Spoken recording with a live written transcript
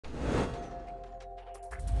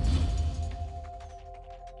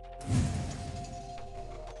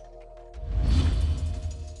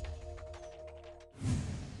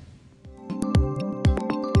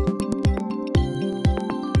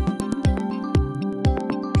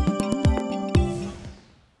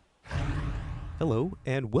Hello,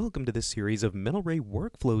 and welcome to this series of mental ray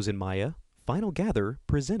workflows in Maya, Final Gather,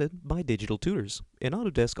 presented by Digital-Tutors, an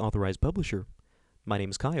Autodesk authorized publisher. My name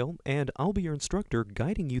is Kyle, and I'll be your instructor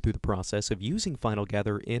guiding you through the process of using Final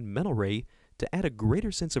Gather in mental ray to add a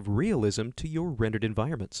greater sense of realism to your rendered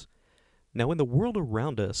environments. Now, in the world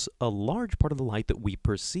around us, a large part of the light that we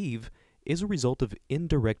perceive is a result of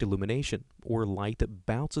indirect illumination, or light that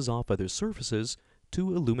bounces off other surfaces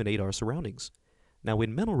to illuminate our surroundings. Now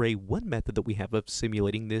in mental ray, one method that we have of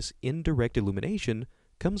simulating this indirect illumination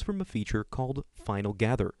comes from a feature called Final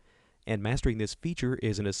Gather, and mastering this feature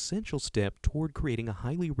is an essential step toward creating a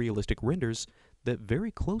highly realistic renders that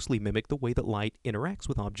very closely mimic the way that light interacts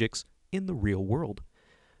with objects in the real world.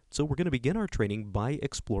 So we're going to begin our training by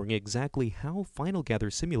exploring exactly how Final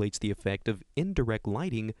Gather simulates the effect of indirect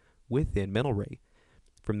lighting within mental ray.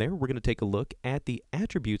 From there, we're going to take a look at the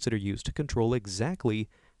attributes that are used to control exactly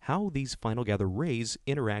how these Final Gather rays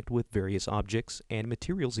interact with various objects and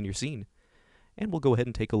materials in your scene. And we'll go ahead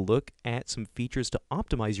and take a look at some features to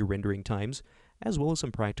optimize your rendering times, as well as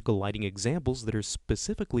some practical lighting examples that are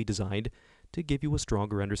specifically designed to give you a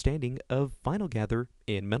stronger understanding of Final Gather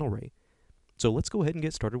in mental ray. So let's go ahead and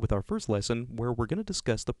get started with our first lesson, where we're going to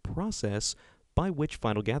discuss the process by which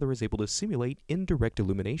Final Gather is able to simulate indirect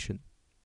illumination.